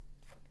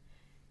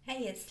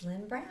Hey, it's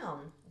Lynn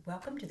Brown.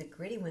 Welcome to the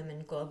Gritty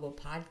Women Global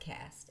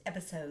Podcast,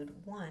 episode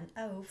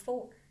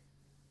 104.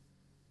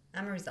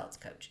 I'm a results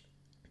coach.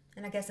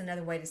 And I guess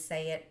another way to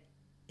say it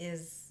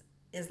is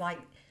like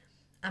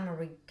I'm a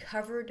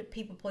recovered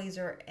people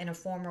pleaser and a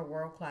former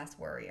world-class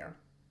warrior.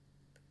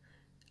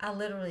 I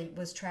literally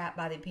was trapped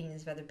by the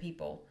opinions of other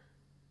people.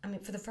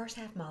 For the first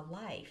half of my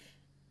life.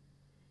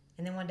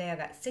 And then one day I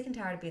got sick and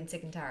tired of being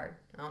sick and tired.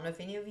 I don't know if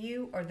any of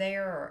you are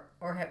there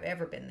or have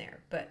ever been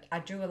there, but I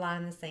drew a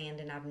line in the sand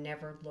and I've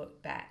never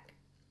looked back.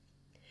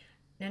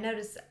 Now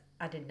notice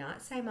I did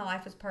not say my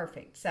life was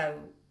perfect,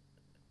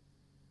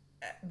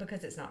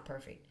 because it's not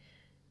perfect.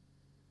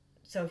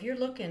 So if you're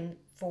looking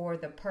for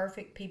the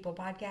Perfect People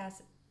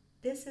podcast,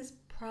 this is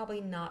probably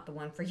not the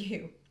one for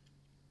you.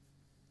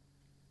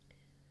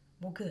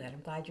 Well, good.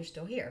 I'm glad you're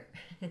still here.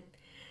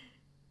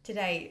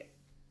 Today,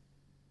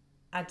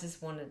 I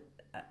just wanted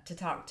to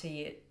talk to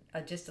you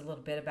just a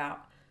little bit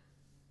about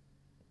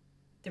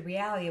the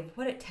reality of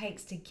what it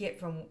takes to get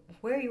from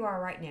where you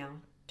are right now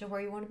to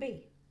where you want to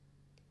be.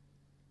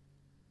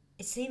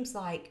 It seems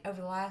like over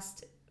the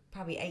last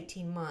probably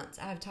 18 months,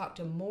 I've talked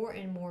to more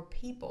and more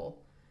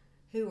people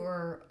who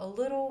are a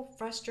little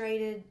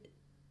frustrated.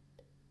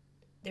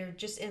 They're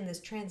just in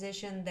this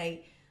transition.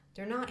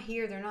 They're not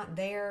here, they're not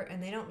there,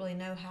 and they don't really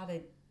know how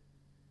to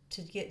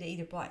get to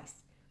either place.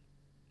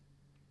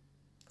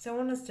 So I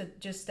want us to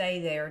just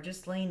stay there,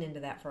 just lean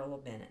into that for a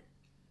little minute.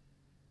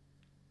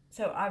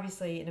 So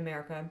obviously in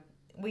America,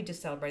 we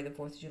just celebrated the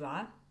 4th of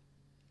July.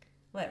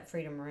 Let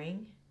freedom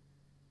ring.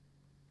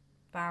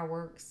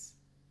 Fireworks.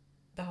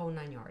 The whole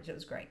 9 yards. It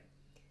was great.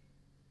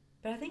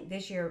 But I think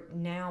this year,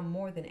 now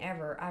more than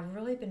ever, I've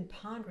really been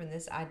pondering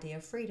this idea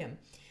of freedom.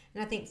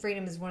 And I think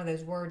freedom is one of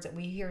those words that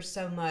we hear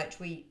so much.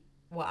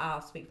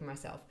 I'll speak for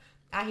myself.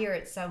 I hear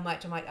it so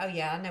much. I'm like, oh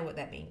yeah, I know what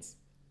that means.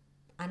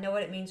 I know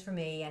what it means for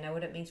me. I know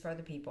what it means for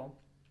other people.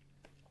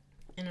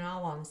 And in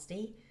all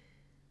honesty,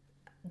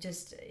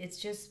 it's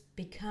just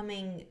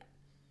becoming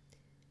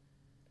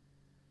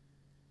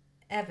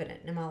evident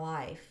in my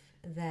life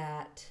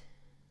that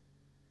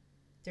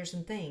there's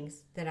some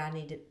things that I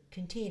need to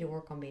continue to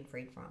work on being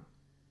freed from.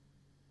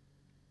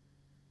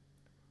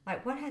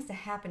 Like, what has to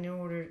happen in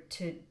order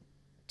to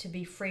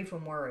be free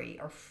from worry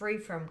or free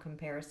from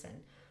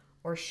comparison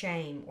or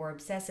shame or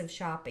obsessive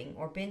shopping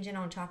or binging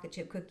on chocolate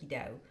chip cookie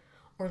dough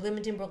or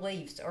limiting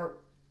beliefs or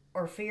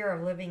fear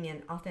of living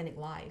an authentic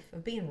life,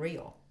 of being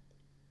real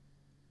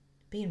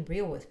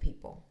with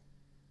people.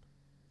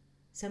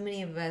 So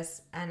many of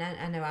us, and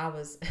I know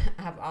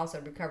I've also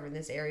recovered in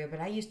this area,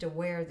 but I used to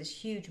wear this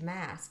huge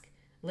mask,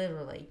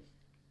 literally,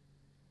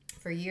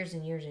 for years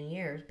and years and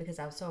years because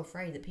I was so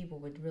afraid that people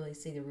would really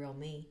see the real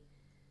me.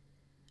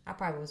 I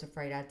probably was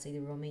afraid I'd see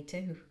the real me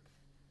too.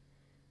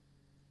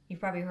 You've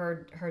probably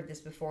heard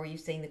this before.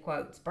 You've seen the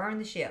quotes, burn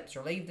the ships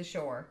or leave the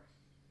shore.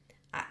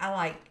 I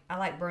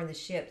like burn the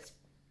ships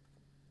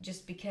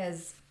just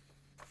because,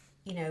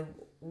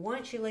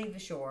 once you leave the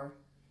shore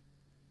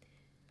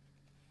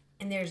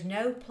and there's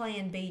no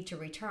plan B to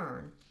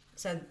return,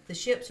 so the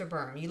ships are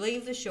burned. You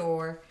leave the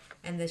shore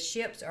and the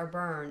ships are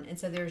burned, and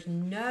so there's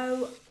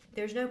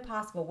no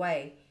possible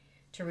way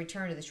to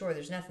return to the shore.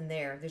 There's nothing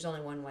there. There's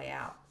only one way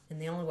out,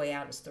 and the only way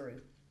out is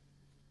through.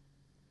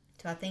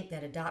 So I think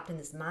that adopting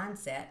this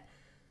mindset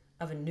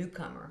of a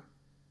newcomer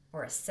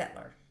or a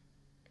settler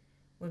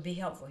would be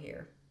helpful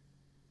here.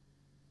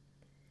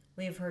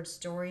 We have heard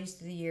stories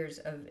through the years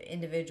of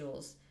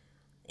individuals,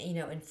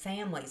 and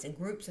families and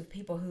groups of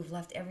people who've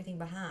left everything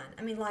behind.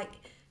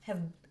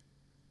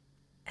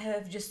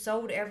 Have just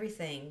sold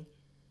everything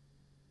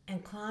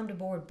and climbed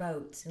aboard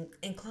boats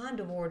and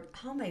climbed aboard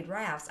homemade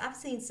rafts. I've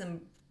seen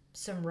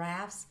some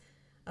rafts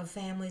of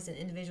families and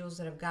individuals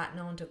that have gotten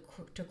on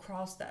to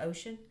cross the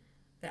ocean.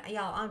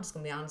 Y'all, I'm just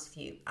going to be honest with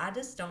you. I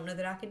just don't know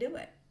that I could do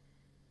it.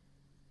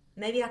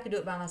 Maybe I could do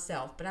it by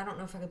myself, but I don't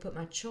know if I could put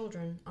my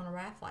children on a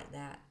raft like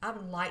that. I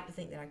would like to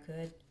think that I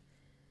could.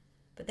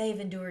 But they've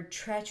endured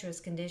treacherous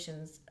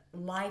conditions,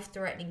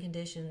 life-threatening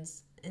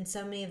conditions, and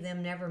so many of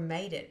them never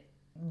made it,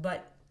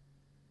 but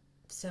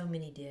so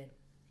many did.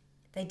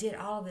 They did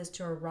all of this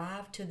to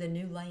arrive to the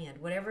new land,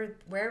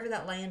 wherever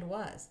that land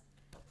was.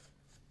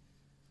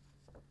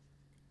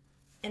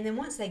 And then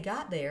once they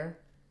got there,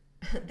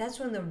 that's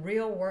when the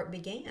real work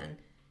began.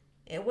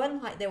 It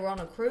wasn't like they were on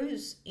a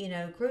cruise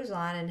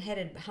line and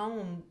headed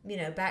home,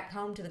 back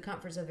home to the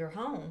comforts of their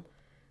home.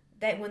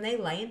 When they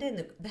landed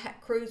and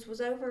that cruise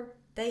was over,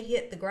 they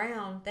hit the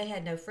ground. They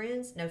had no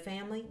friends, no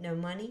family, no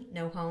money,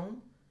 no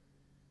home.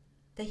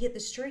 They hit the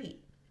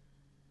street.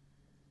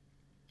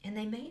 And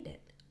they made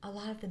it. A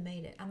lot of them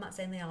made it. I'm not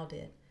saying they all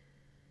did.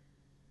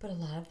 But a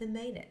lot of them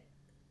made it.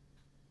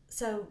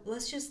 So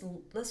let's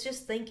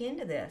just think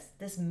into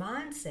this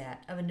mindset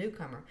of a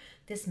newcomer,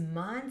 this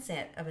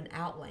mindset of an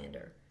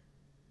outlander,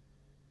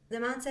 the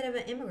mindset of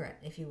an immigrant,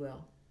 if you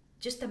will.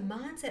 Just the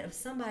mindset of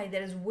somebody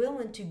that is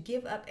willing to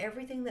give up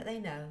everything that they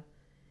know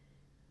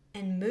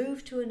and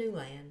move to a new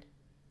land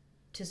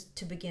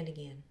to begin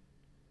again.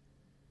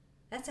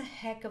 That's a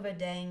heck of a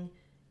dang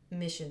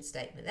mission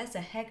statement. That's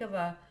a heck of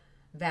a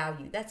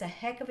value. That's a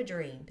heck of a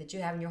dream that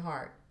you have in your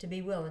heart, to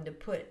be willing to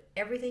put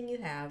everything you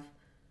have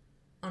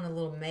on a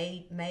little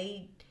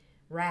made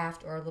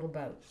raft or a little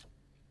boat.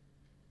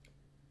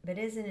 But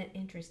isn't it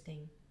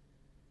interesting?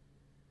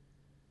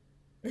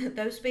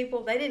 Those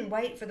people, they didn't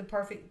wait for the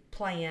perfect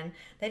plan.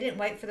 They didn't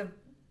wait for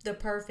the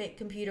perfect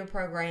computer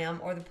program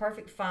or the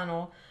perfect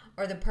funnel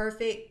or the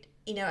perfect,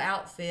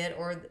 outfit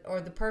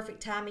or the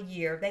perfect time of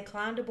year. They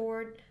climbed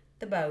aboard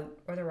the boat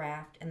or the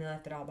raft and they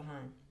left it all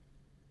behind.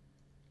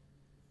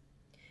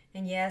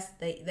 And yes,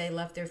 they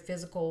left their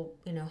physical,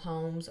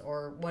 homes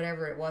or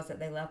whatever it was that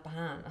they left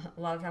behind. A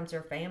lot of times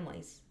their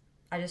families.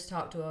 I just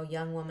talked to a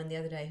young woman the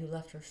other day who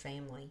left her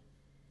family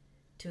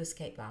to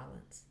escape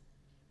violence.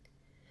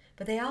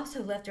 But they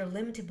also left their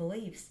limited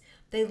beliefs.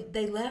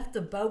 They left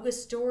the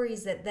bogus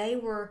stories that they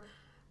were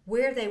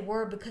where they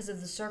were because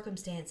of the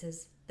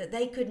circumstances, that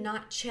they could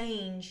not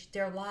change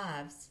their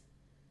lives.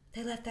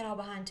 They left that all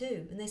behind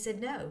too. And they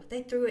said no.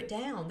 They threw it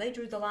down. They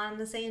drew the line in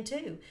the sand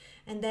too.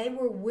 And they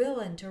were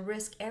willing to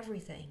risk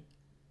everything.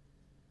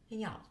 And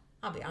y'all,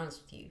 I'll be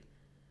honest with you.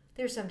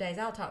 There's some days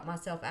I'll talk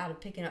myself out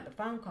of picking up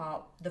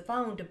the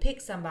phone to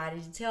pick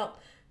somebody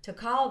to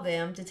call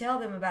them, to tell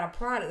them about a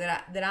product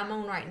that I'm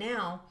on right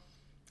now,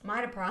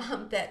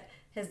 Mitoprom, that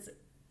has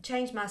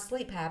changed my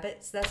sleep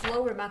habits, that's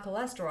lowered my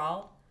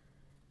cholesterol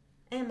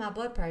and my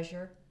blood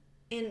pressure.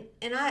 And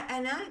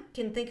I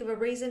can think of a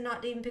reason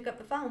not to even pick up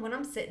the phone when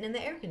I'm sitting in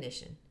the air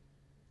condition.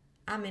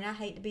 I mean, I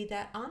hate to be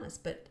that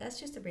honest, but that's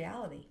just the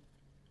reality.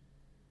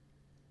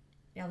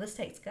 Y'all, this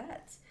takes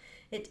guts.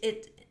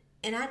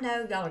 And I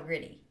know y'all are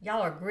gritty.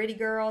 Y'all are gritty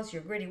girls,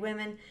 you're gritty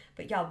women,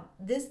 but y'all,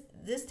 this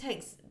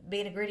takes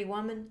being a gritty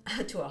woman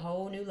to a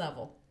whole new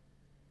level.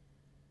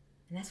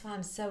 And that's why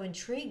I'm so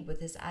intrigued with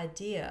this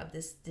idea of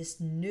this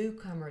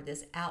newcomer,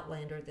 this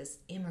outlander, this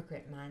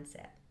immigrant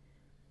mindset.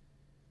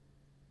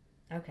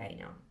 Okay,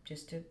 now,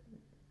 just to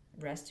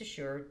rest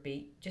assured,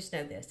 just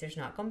know this. There's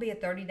not going to be a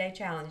 30-day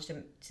challenge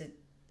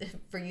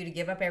for you to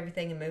give up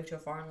everything and move to a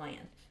foreign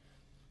land.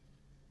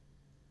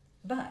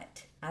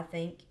 But I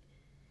think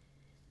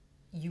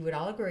you would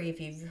all agree,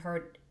 if you've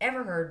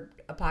ever heard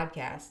a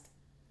podcast,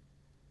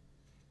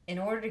 in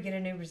order to get a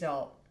new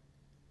result,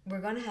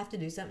 we're going to have to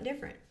do something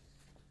different.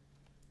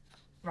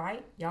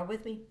 Right? Y'all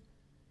with me?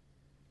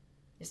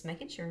 Just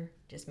making sure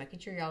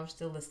y'all are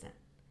still listening.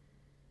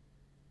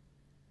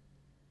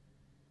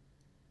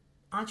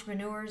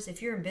 Entrepreneurs,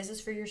 if you're in business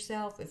for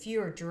yourself, if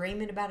you're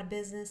dreaming about a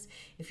business,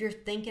 if you're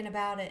thinking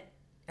about it,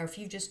 or if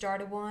you've just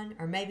started one,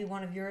 or maybe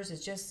one of yours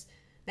is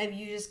maybe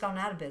you just gone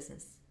out of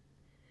business.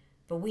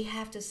 But we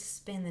have to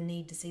suspend the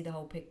need to see the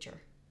whole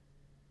picture.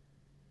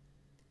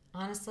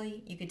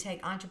 Honestly, you could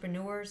take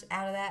entrepreneurs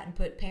out of that and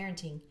put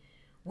parenting.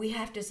 We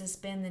have to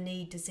suspend the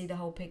need to see the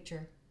whole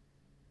picture.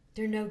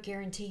 There are no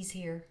guarantees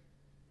here.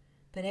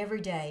 But every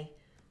day,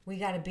 we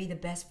got to be the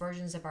best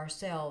versions of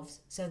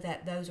ourselves so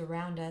that those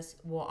around us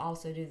will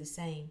also do the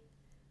same.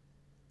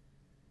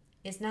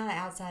 It's not an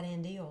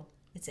outside-in deal.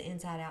 It's an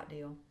inside-out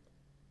deal.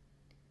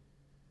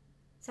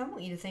 So I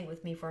want you to think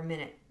with me for a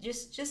minute.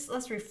 Just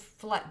let's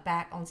reflect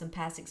back on some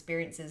past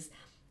experiences.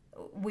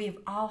 We've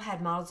all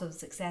had models of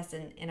success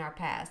in our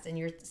past.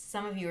 And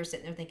some of you are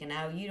sitting there thinking,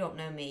 oh, you don't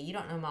know me. You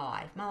don't know my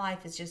life. My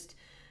life is just,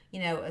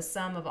 a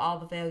sum of all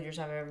the failures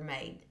I've ever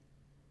made.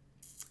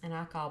 And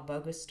I call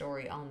bogus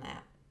story on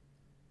that.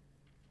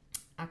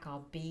 I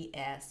call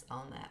BS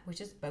on that, which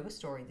is bogus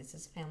story. This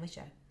is a family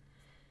show.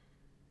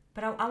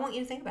 But I want you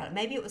to think about it.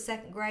 Maybe it was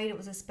second grade, it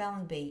was a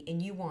spelling bee,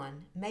 and you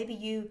won. Maybe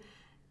you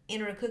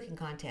entered a cooking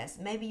contest.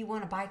 Maybe you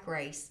won a bike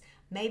race.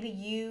 Maybe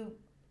you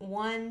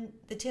won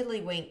the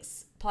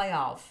Tiddlywinks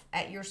playoff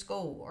at your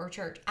school or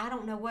church. I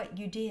don't know what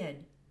you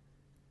did.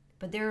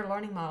 But there are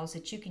learning models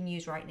that you can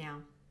use right now.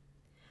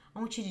 I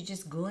want you to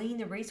just glean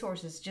the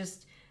resources.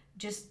 Just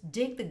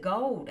dig the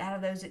gold out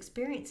of those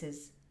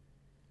experiences.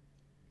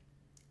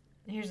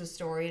 Here's a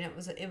story, and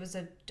it was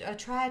a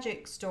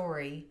tragic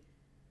story,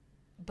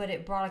 but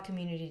it brought a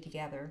community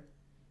together.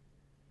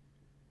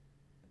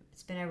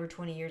 It's been over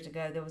 20 years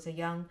ago. There was a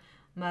young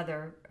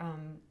mother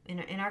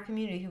in our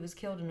community who was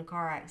killed in a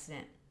car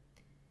accident.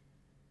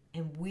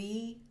 And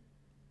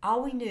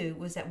all we knew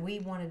was that we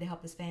wanted to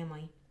help this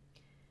family.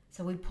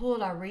 So we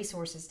pulled our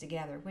resources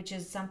together, which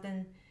is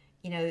something,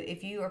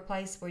 if you are a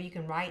place where you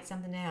can write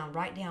something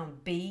down,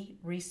 be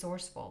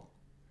resourceful.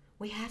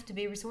 We have to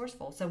be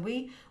resourceful. So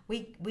we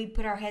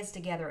put our heads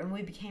together and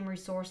we became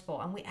resourceful,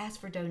 and we asked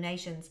for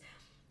donations.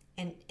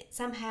 And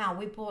somehow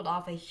we pulled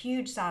off a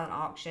huge silent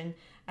auction,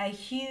 a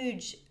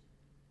huge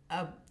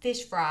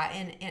fish fry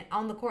and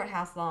on the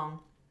courthouse lawn.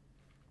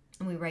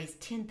 And we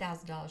raised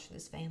 $10,000 for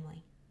this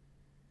family.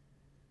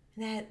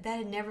 And that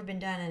had never been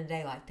done in a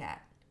day like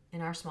that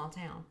in our small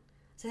town.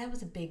 So that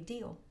was a big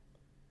deal.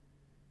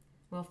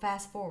 Well,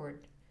 fast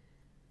forward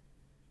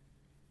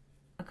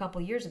a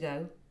couple years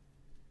ago,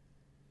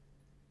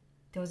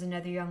 there was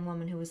another young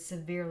woman who was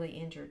severely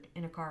injured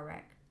in a car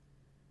wreck.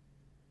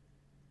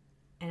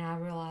 And I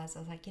realized,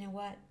 I was like, you know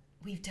what?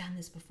 We've done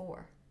this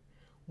before.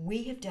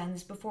 We have done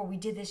this before. We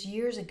did this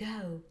years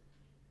ago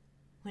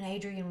when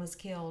Adrian was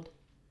killed.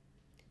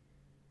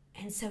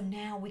 And so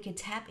now we could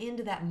tap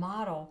into that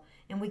model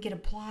and we could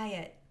apply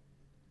it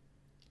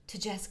to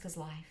Jessica's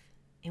life.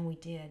 And we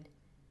did.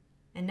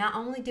 And not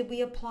only did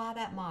we apply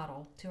that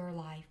model to her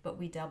life, but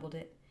we doubled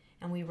it.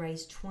 And we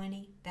raised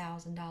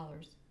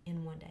 $20,000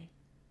 in one day.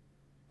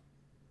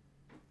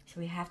 So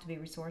we have to be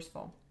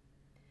resourceful.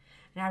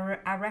 And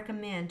I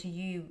recommend to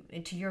you,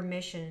 to your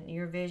mission,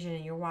 your vision,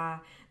 and your why,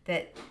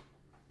 that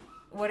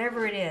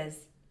whatever it is,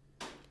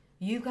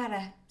 you got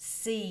to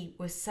see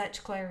with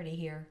such clarity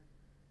here.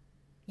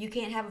 You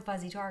can't have a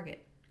fuzzy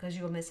target because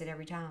you'll miss it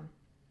every time.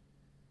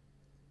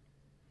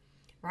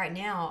 Right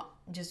now,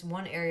 just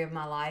one area of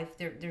my life,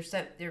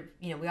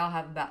 we all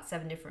have about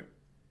 7 different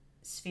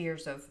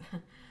spheres of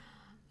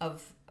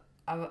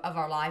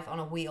our life on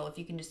a wheel. If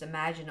you can just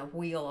imagine a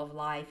wheel of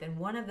life, and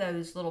one of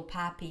those little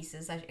pie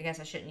pieces, I guess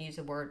I shouldn't use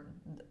the word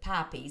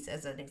pie piece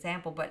as an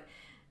example, but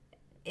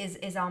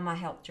is on my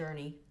health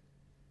journey.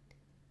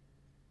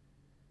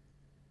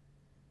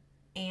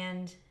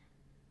 And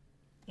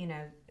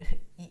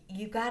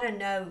you got to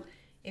know,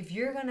 if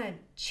you're going to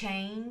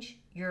change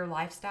your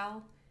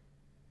lifestyle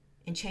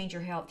and change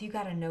your health, you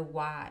got to know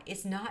why.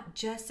 It's not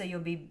just so you'll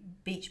be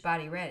beach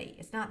body ready.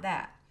 It's not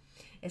that.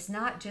 It's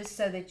not just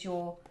so that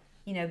you'll,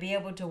 be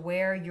able to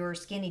wear your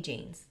skinny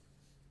jeans.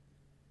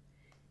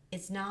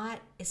 It's not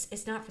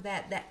for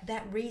that.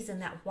 That reason,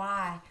 that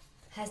why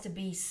has to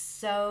be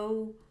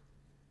so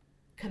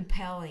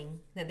compelling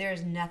that there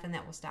is nothing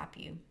that will stop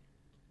you.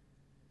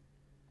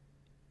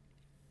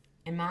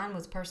 And mine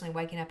was personally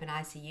waking up in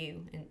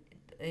ICU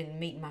and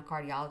meeting my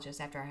cardiologist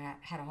after I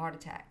had a heart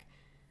attack.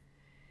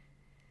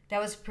 That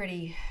was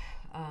pretty,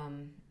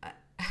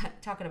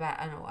 talking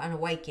about an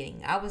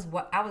awakening. I was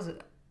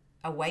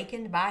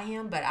awakened by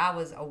him, but I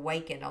was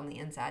awakened on the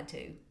inside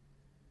too.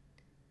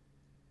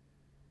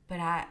 But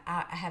I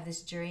have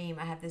this dream,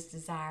 I have this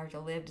desire to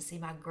live to see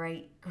my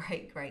great,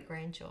 great, great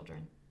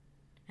grandchildren.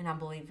 And I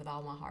believe with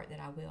all my heart that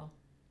I will.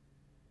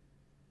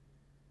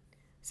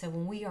 So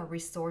when we are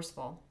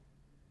resourceful,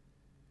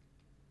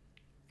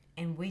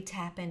 and we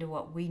tap into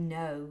what we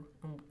know,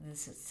 and the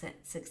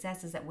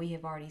successes that we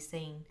have already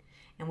seen,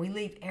 and we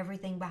leave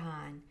everything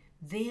behind,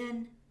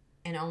 then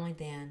and only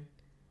then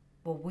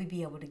will we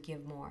be able to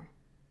give more.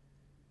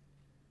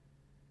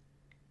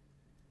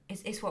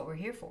 It's what we're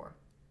here for.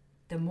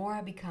 The more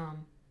I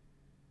become,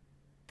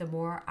 the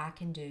more I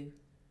can do,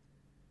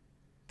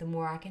 the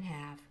more I can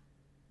have,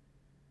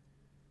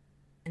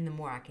 and the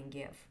more I can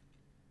give.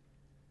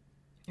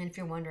 And if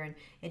you're wondering,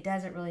 it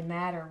doesn't really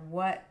matter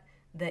what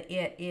the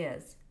it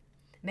is.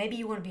 Maybe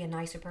you want to be a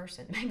nicer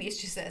person. Maybe it's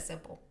just that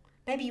simple.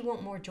 Maybe you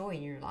want more joy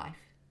in your life.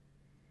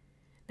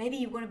 Maybe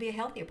you want to be a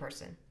healthier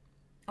person,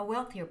 a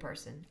wealthier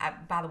person.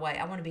 By the way,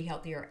 I want to be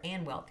healthier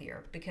and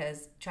wealthier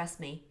because, trust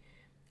me,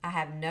 I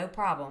have no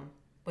problem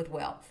with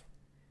wealth.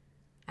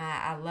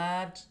 I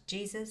love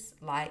Jesus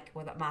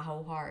with my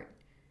whole heart.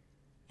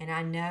 And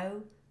I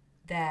know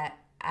that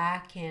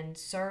I can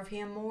serve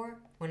him more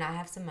when I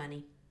have some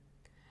money.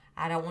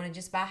 I don't want to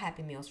just buy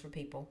Happy Meals for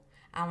people.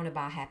 I want to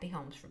buy happy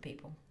homes for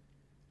people.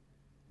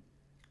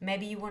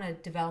 Maybe you want to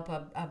develop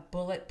a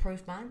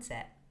bulletproof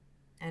mindset.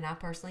 And I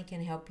personally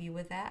can help you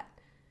with that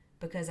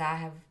because I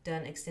have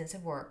done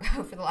extensive work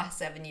over the last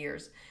 7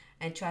 years.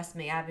 And trust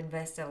me, I've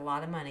invested a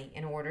lot of money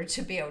in order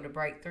to be able to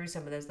break through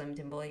some of those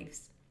limiting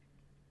beliefs.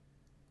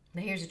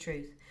 But here's the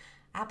truth.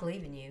 I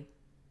believe in you.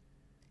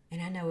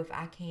 And I know if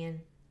I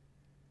can,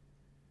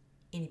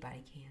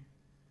 anybody can.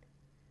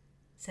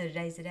 So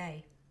today's the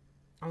day.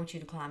 I want you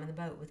to climb in the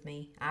boat with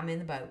me. I'm in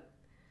the boat.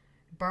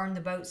 Burn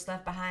the boats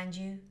left behind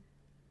you.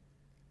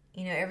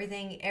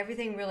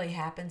 Everything really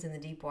happens in the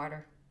deep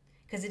water.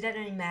 Because it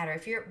doesn't even matter.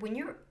 When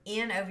you're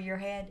in over your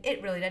head,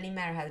 it really doesn't even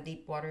matter how the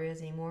deep water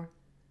is anymore.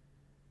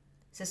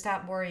 So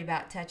stop worrying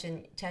about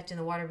touching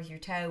the water with your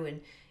toe and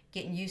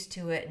getting used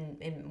to it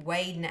and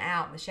wading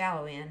out in the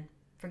shallow end.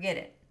 Forget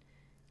it.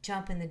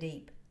 Jump in the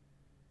deep.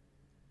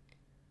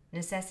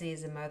 Necessity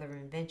is the mother of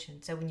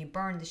invention. So when you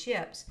burn the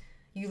ships,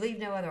 you leave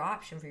no other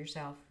option for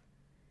yourself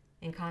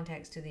in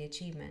context to the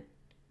achievement.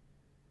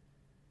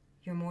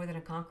 You're more than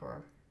a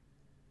conqueror.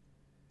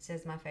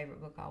 Says my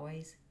favorite book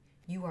always.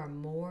 You are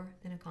more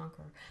than a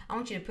conqueror. I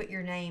want you to put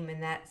your name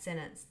in that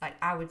sentence. Like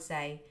I would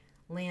say,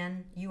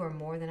 Lynn, you are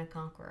more than a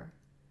conqueror.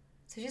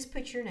 So just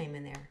put your name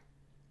in there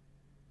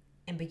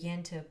and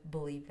begin to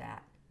believe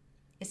that.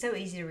 It's so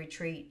easy to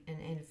retreat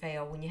and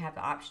fail when you have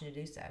the option to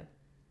do so.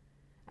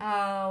 Oh,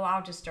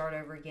 I'll just start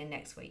over again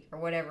next week or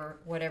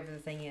whatever the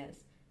thing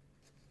is.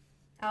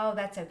 Oh,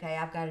 that's okay.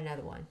 I've got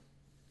another one.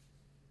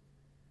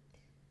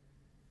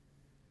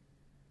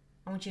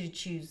 I want you to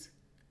choose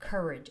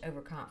courage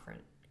over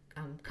comfort.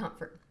 I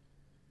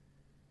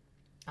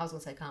was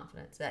going to say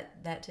confidence.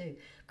 That too.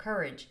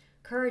 Courage.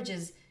 Courage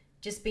is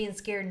just being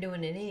scared and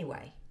doing it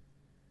anyway.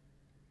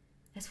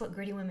 That's what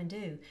gritty women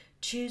do.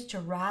 Choose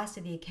to rise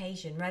to the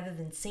occasion rather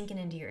than sinking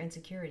into your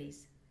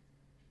insecurities.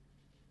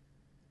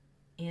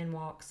 In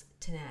walks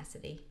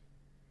tenacity.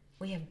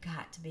 We have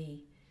got to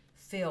be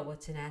filled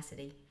with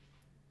tenacity.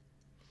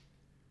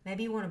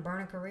 Maybe you want to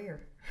burn a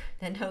career.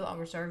 that no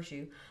longer serves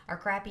you, or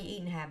crappy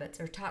eating habits,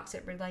 or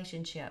toxic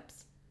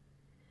relationships.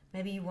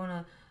 Maybe you want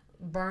to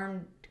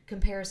burn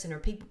comparison or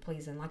people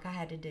pleasing like I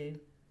had to do.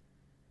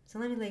 So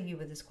let me leave you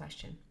with this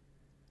question.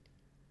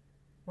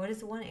 What is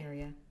the one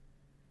area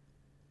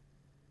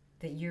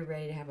that you're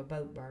ready to have a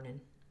boat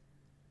burning?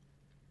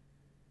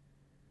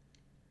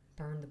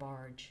 Burn the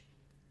barge.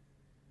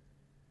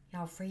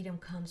 Y'all, freedom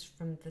comes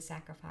from the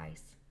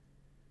sacrifice.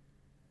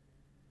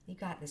 You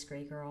got this,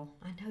 Gray Girl.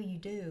 I know you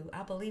do.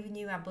 I believe in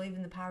you. I believe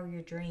in the power of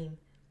your dream.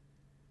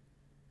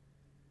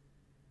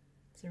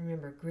 So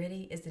remember,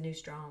 gritty is the new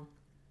strong.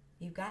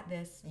 You've got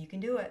this. You can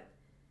do it.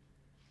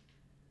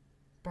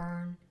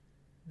 Burn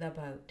the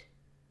boat.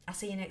 I'll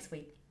see you next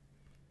week.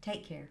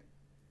 Take care.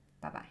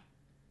 Bye-bye.